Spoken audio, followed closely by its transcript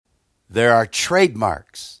There are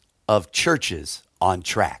trademarks of churches on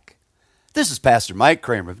track. This is Pastor Mike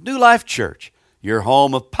Kramer of New Life Church, your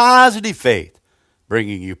home of positive faith,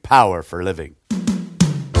 bringing you power for living. Come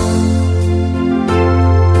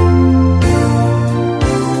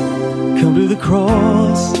to the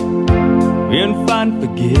cross and find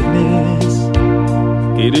forgiveness.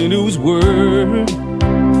 Get into His Word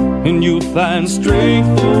and you'll find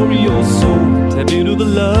strength for your soul. Tap into the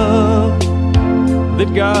love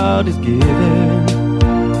that God has given,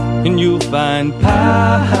 and you'll find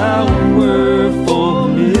power for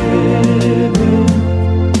living.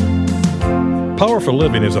 Power for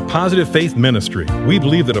Living is a positive faith ministry. We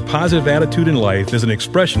believe that a positive attitude in life is an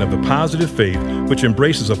expression of the positive faith which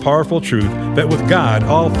embraces a powerful truth that with God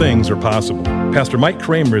all things are possible. Pastor Mike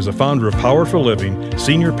Kramer is a founder of Power for Living,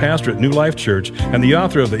 senior pastor at New Life Church, and the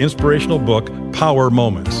author of the inspirational book, Power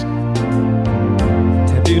Moments.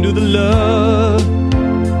 Tap into the love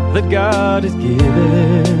that God has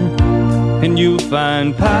given, and you'll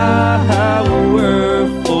find power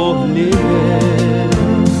for living.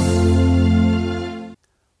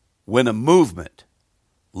 When a movement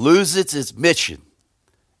loses its mission,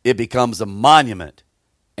 it becomes a monument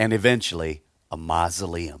and eventually a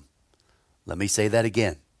mausoleum. Let me say that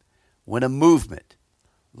again. When a movement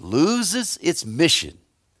loses its mission,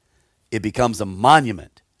 it becomes a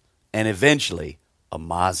monument and eventually a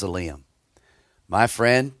mausoleum. My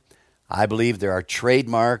friend, I believe there are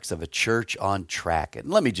trademarks of a church on track. And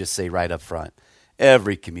let me just say right up front,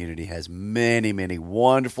 every community has many, many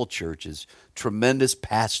wonderful churches, tremendous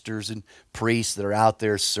pastors and priests that are out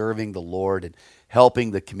there serving the Lord and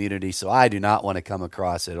helping the community. So I do not want to come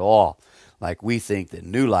across at all like we think that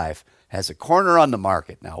New Life has a corner on the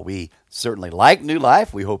market. Now, we certainly like New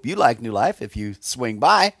Life. We hope you like New Life if you swing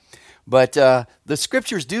by. But the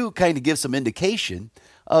scriptures do kind of give some indication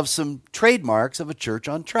of some trademarks of a church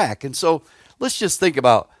on track. And so let's just think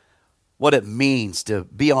about what it means to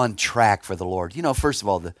be on track for the Lord. You know, first of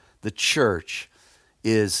all, the church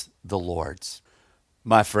is the Lord's.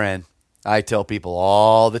 My friend, I tell people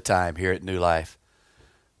all the time here at New Life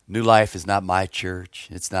is not my church.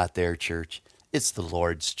 It's not their church. It's the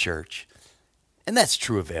Lord's church. And that's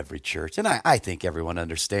true of every church. And I think everyone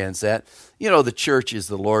understands that. You know, the church is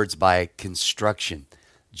the Lord's by construction.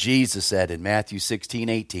 Jesus said in Matthew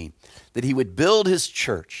 16:18 that He would build His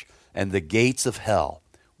church and the gates of hell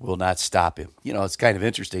will not stop Him. You know, it's kind of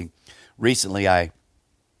interesting. Recently, I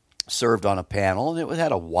served on a panel, and it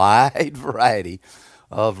had a wide variety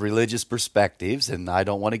of religious perspectives, and I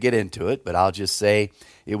don't want to get into it, but I'll just say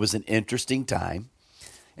it was an interesting time.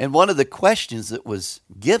 And one of the questions that was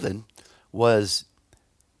given was,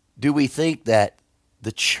 do we think that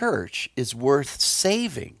the church is worth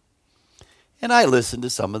saving? And I listened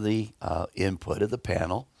to some of the input of the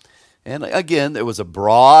panel. And again, there was a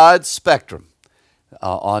broad spectrum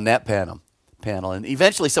on that panel. And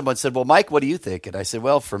eventually someone said, well, Mike, what do you think? And I said,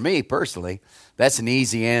 well, for me personally, that's an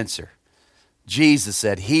easy answer. Jesus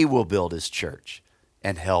said He will build His church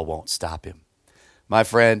and hell won't stop Him. My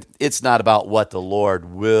friend, it's not about what the Lord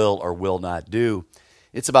will or will not do.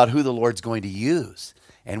 It's about who the Lord's going to use.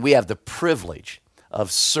 And we have the privilege of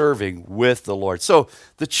serving with the Lord. So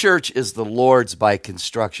the church is the Lord's by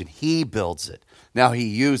construction. He builds it. Now He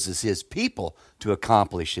uses His people to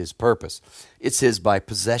accomplish His purpose. It's His by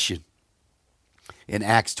possession. In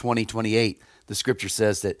Acts 20:28, the scripture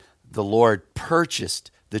says that the Lord purchased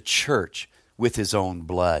the church with His own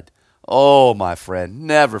blood. Oh, my friend,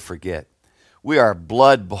 never forget. We are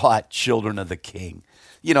blood-bought children of the King.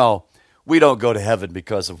 You know, we don't go to heaven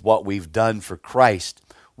because of what we've done for Christ.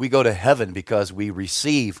 We go to heaven because we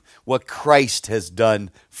receive what Christ has done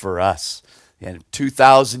for us. And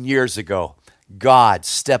 2,000 years ago, God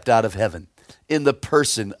stepped out of heaven in the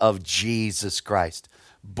person of Jesus Christ,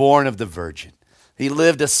 born of the Virgin. He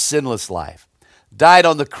lived a sinless life, died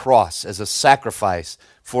on the cross as a sacrifice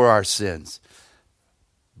for our sins,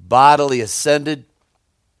 bodily ascended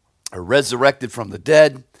or resurrected from the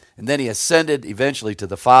dead, and then He ascended eventually to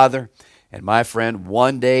the Father. And my friend,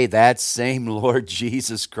 one day that same Lord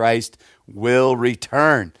Jesus Christ will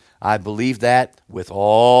return. I believe that with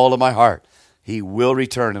all of my heart. He will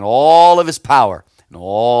return in all of His power and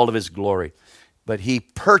all of His glory. But He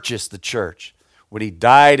purchased the church when He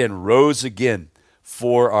died and rose again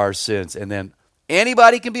for our sins. And then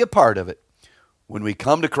anybody can be a part of it when we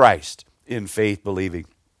come to Christ in faith believing.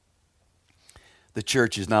 The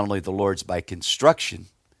church is not only the Lord's by construction.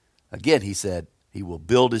 Again, He said He will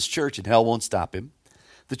build His church and hell won't stop Him.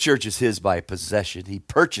 The church is His by possession. He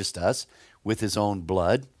purchased us with His own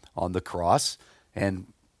blood on the cross. And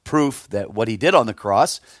proof that what He did on the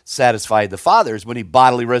cross satisfied the Father is when He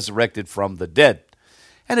bodily resurrected from the dead.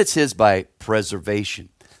 and it's his by preservation.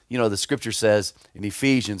 You know, the scripture says in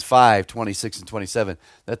Ephesians 5:26 and 27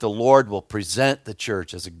 that the Lord will present the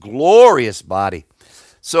church as a glorious body.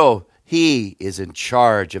 So he is in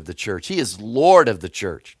charge of the church. He is Lord of the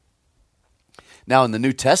church. Now, in the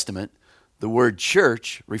New Testament, the word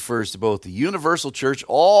church refers to both the universal church,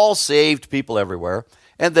 all saved people everywhere,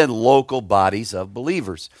 and then local bodies of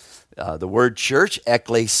believers. The word church,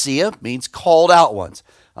 ecclesia, means called out ones.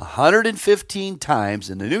 115 times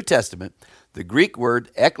in the New Testament, the Greek word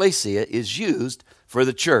ecclesia is used for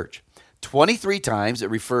the church. 23 times it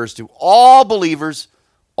refers to all believers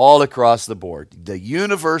all across the board, the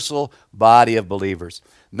universal body of believers.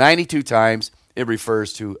 92 times it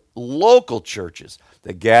refers to local churches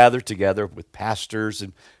that gather together with pastors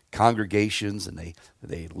and congregations, and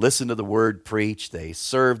they listen to the word preached, they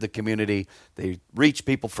serve the community, they reach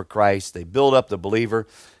people for Christ, they build up the believer,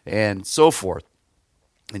 and so forth,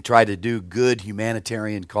 and try to do good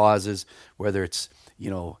humanitarian causes, whether it's,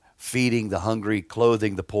 feeding the hungry,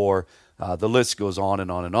 clothing the poor, the list goes on and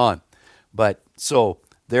on and on. But so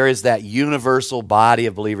there is that universal body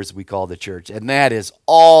of believers we call the church, and that is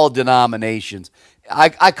all denominations.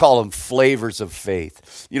 I call them flavors of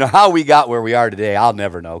faith. How we got where we are today, I'll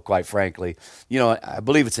never know, quite frankly. I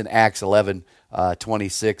believe it's in Acts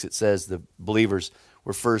 11:26. It says the believers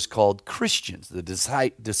were first called Christians. The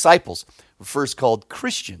disciples were first called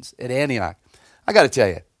Christians at Antioch. I got to tell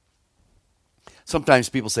you, sometimes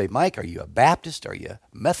people say, Mike, are you a Baptist? Are you a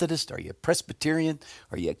Methodist? Are you a Presbyterian?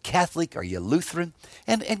 Are you a Catholic? Are you a Lutheran?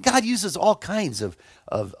 And God uses all kinds of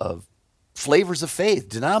flavors of faith,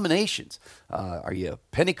 denominations. Are you a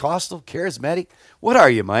Pentecostal, charismatic? What are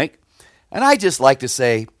you, Mike? And I just like to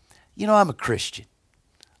say, I'm a Christian.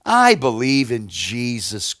 I believe in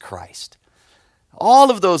Jesus Christ.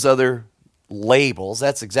 All of those other labels,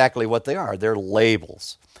 that's exactly what they are. They're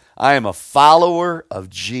labels. I am a follower of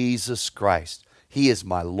Jesus Christ. He is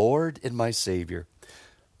my Lord and my Savior.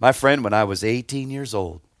 My friend, when I was 18 years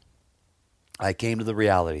old, I came to the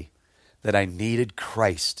reality that I needed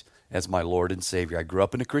Christ as my Lord and Savior. I grew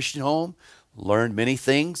up in a Christian home, learned many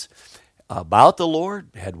things about the Lord,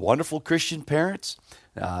 had wonderful Christian parents.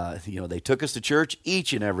 They took us to church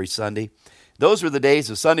each and every Sunday. Those were the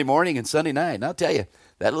days of Sunday morning and Sunday night. And I'll tell you,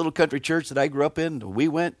 that little country church that I grew up in, we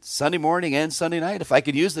went Sunday morning and Sunday night, if I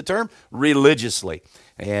could use the term, religiously.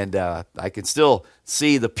 And I can still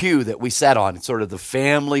see the pew that we sat on, sort of the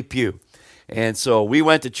family pew. And so we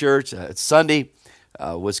went to church. Sunday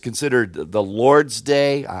was considered the Lord's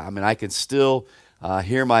Day. I can still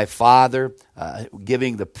hear my father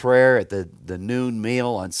giving the prayer at the noon meal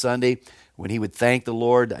on Sunday. When he would thank the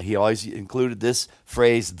Lord, he always included this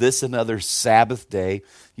phrase, this another Sabbath day.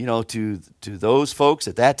 To those folks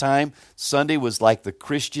at that time, Sunday was like the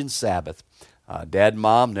Christian Sabbath. Dad and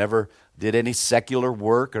Mom never did any secular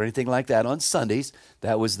work or anything like that on Sundays.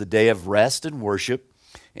 That was the day of rest and worship.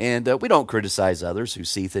 And we don't criticize others who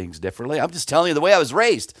see things differently. I'm just telling you the way I was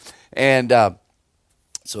raised. And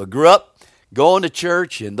so I grew up going to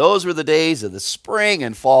church, and those were the days of the spring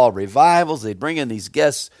and fall revivals. They'd bring in these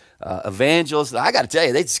guests, evangelists. I got to tell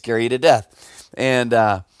you, they'd scare you to death.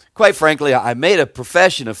 And quite frankly, I made a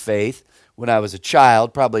profession of faith when I was a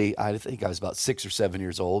child. Probably, I think I was about 6 or 7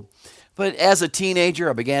 years old. But as a teenager,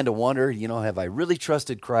 I began to wonder, have I really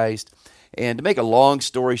trusted Christ? And to make a long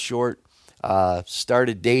story short,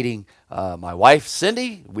 started dating my wife,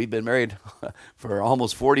 Cindy. We've been married for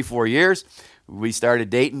almost 44 years. We started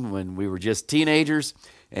dating when we were just teenagers.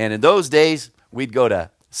 And in those days, we'd go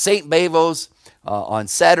to St. Bavo's on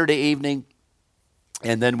Saturday evening.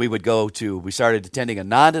 And then we started attending a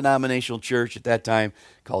non-denominational church at that time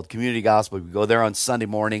called Community Gospel. We'd go there on Sunday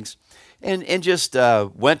mornings and just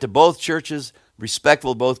went to both churches,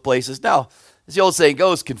 respectful of both places. Now, as the old saying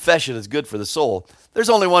goes, confession is good for the soul. There's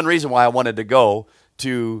only one reason why I wanted to go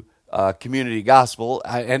to Community Gospel,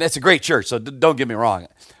 and it's a great church, so don't get me wrong.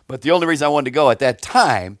 But the only reason I wanted to go at that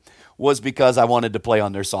time was because I wanted to play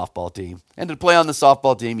on their softball team. And to play on the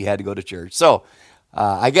softball team, you had to go to church. So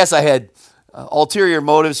I guess I had ulterior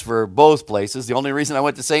motives for both places. The only reason I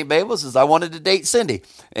went to St. Babel's is I wanted to date Cindy.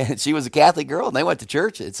 And she was a Catholic girl, and they went to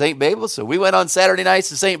church at St. Babel's. So we went on Saturday nights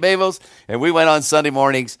to St. Babel's, and we went on Sunday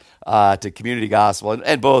mornings to Community Gospel.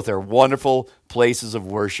 And both are wonderful places of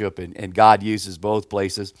worship, and God uses both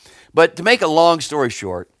places. But to make a long story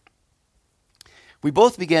short, we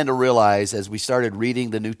both began to realize as we started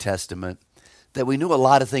reading the New Testament that we knew a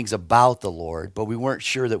lot of things about the Lord, but we weren't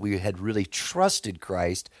sure that we had really trusted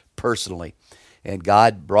Christ personally. And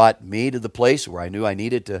God brought me to the place where I knew I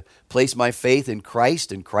needed to place my faith in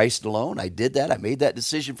Christ and Christ alone. I did that. I made that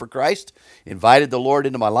decision for Christ, invited the Lord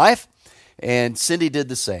into my life, and Cindy did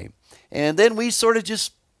the same. And then we sort of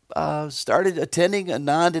just started attending a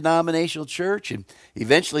non-denominational church, and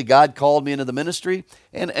eventually God called me into the ministry.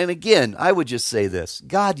 And again, I would just say this: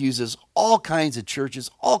 God uses all kinds of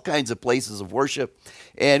churches, all kinds of places of worship,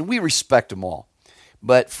 and we respect them all.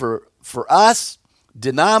 But for us,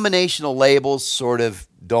 denominational labels sort of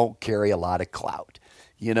don't carry a lot of clout.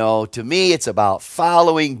 To me, it's about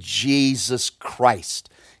following Jesus Christ,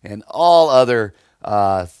 and all other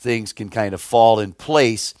things can kind of fall in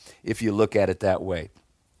place if you look at it that way.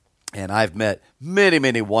 And I've met many,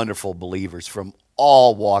 many wonderful believers from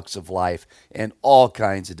all walks of life and all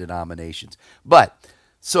kinds of denominations.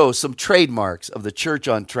 So some trademarks of the church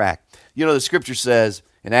on track. The scripture says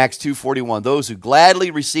in Acts 2:41, those who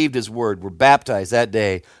gladly received his word were baptized that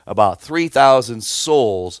day. About 3,000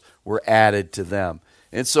 souls were added to them.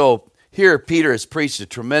 And so here Peter has preached a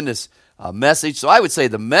tremendous message. So I would say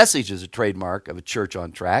the message is a trademark of a church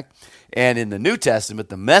on track. And in the New Testament,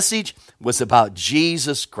 the message was about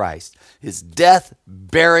Jesus Christ, his death,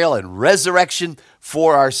 burial, and resurrection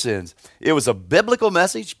for our sins. It was a biblical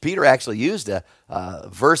message. Peter actually used a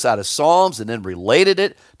verse out of Psalms and then related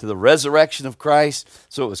it to the resurrection of Christ.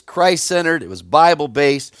 So it was Christ-centered, it was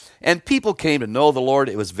Bible-based, and people came to know the Lord.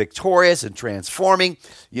 It was victorious and transforming.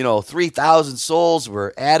 3,000 souls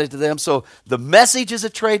were added to them. So the message is a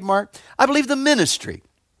trademark. I believe the ministry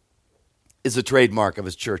is a trademark of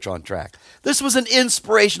his church on track. This was an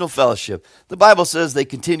inspirational fellowship. The Bible says they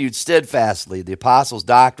continued steadfastly, the apostles'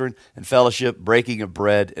 doctrine and fellowship, breaking of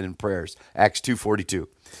bread, and in prayers. Acts 2:42.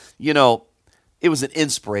 It was an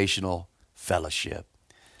inspirational fellowship.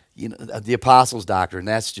 The apostles' doctrine,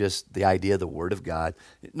 that's just the idea of the Word of God.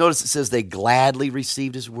 Notice it says they gladly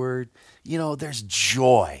received his word. There's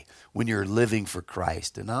joy when you're living for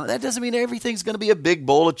Christ. And that doesn't mean everything's going to be a big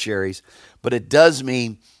bowl of cherries, but it does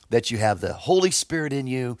mean that you have the Holy Spirit in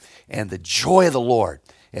you, and the joy of the Lord,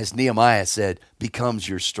 as Nehemiah said, becomes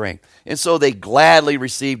your strength. And so they gladly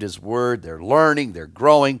received his word. They're learning, they're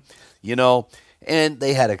growing, and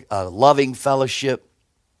they had a loving fellowship.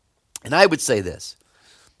 And I would say this: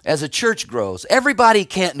 as a church grows, everybody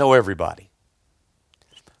can't know everybody,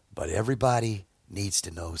 but everybody needs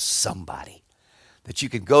to know somebody that you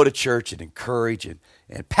can go to church and encourage and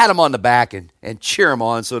pat them on the back and cheer them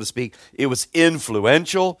on, so to speak. It was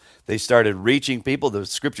influential. They started reaching people. The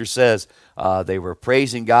scripture says they were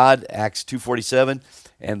praising God, Acts 2:47,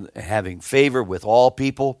 and having favor with all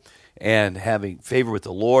people, and having favor with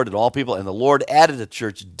the Lord and all people. And the Lord added to the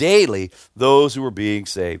church daily those who were being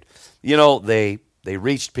saved. They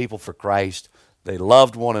reached people for Christ. They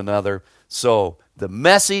loved one another. So the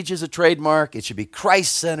message is a trademark. It should be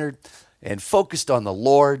Christ-centered and focused on the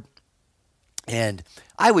Lord. And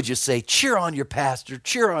I would just say, cheer on your pastor,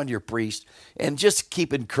 cheer on your priest, and just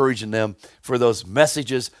keep encouraging them for those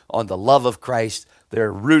messages on the love of Christ.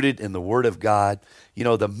 They're rooted in the Word of God.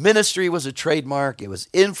 The ministry was a trademark. It was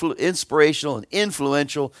inspirational and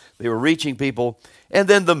influential. They were reaching people. And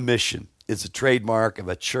then the mission is a trademark of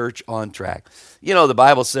a church on track. The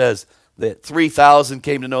Bible says that 3,000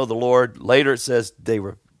 came to know the Lord. Later it says they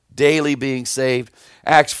were daily being saved.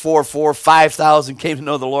 Acts 4:4, 5,000 came to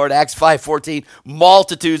know the Lord. Acts 5:14,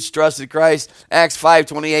 multitudes trusted Christ. Acts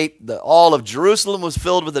 5:28, all of Jerusalem was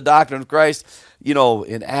filled with the doctrine of Christ.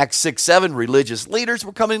 In Acts 6:7, religious leaders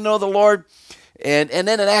were coming to know the Lord. And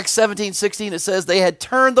then in Acts 17:16, it says they had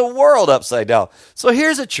turned the world upside down. So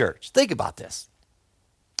here's a church. Think about this.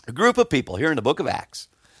 A group of people here in the book of Acts.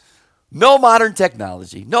 No modern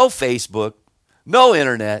technology, no Facebook, no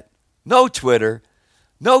internet, no Twitter,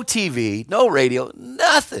 no TV, no radio,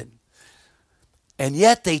 nothing. And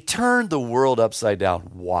yet they turned the world upside down.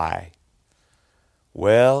 Why?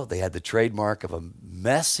 Well, they had the trademark of a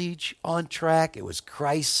message on track. It was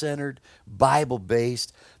Christ-centered,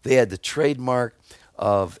 Bible-based. They had the trademark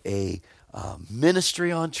of a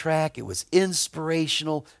ministry on track. It was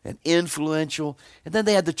inspirational and influential. And then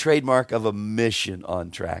they had the trademark of a mission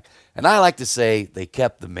on track. And I like to say they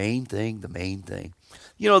kept the main thing, the main thing.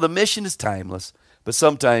 The mission is timeless, but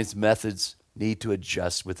sometimes methods need to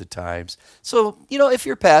adjust with the times. So, if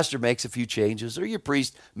your pastor makes a few changes or your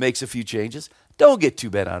priest makes a few changes, don't get too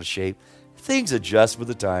bent out of shape. Things adjust with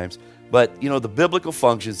the times, but, the biblical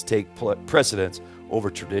functions take precedence over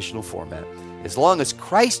traditional format. As long as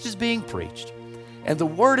Christ is being preached and the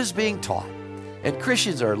Word is being taught, and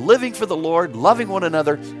Christians are living for the Lord, loving one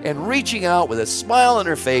another, and reaching out with a smile on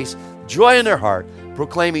their face, joy in their heart,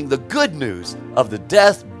 proclaiming the good news of the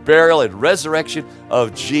death, burial, and resurrection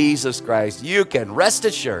of Jesus Christ, you can rest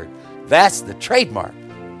assured that's the trademark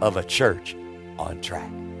of a church on track.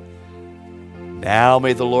 Now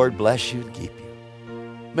may the Lord bless you and keep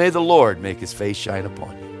you. May the Lord make his face shine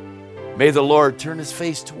upon you. May the Lord turn his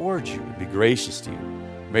face towards you and be gracious to you.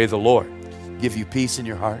 May the Lord give you peace in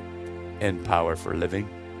your heart and power for living.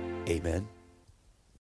 Amen.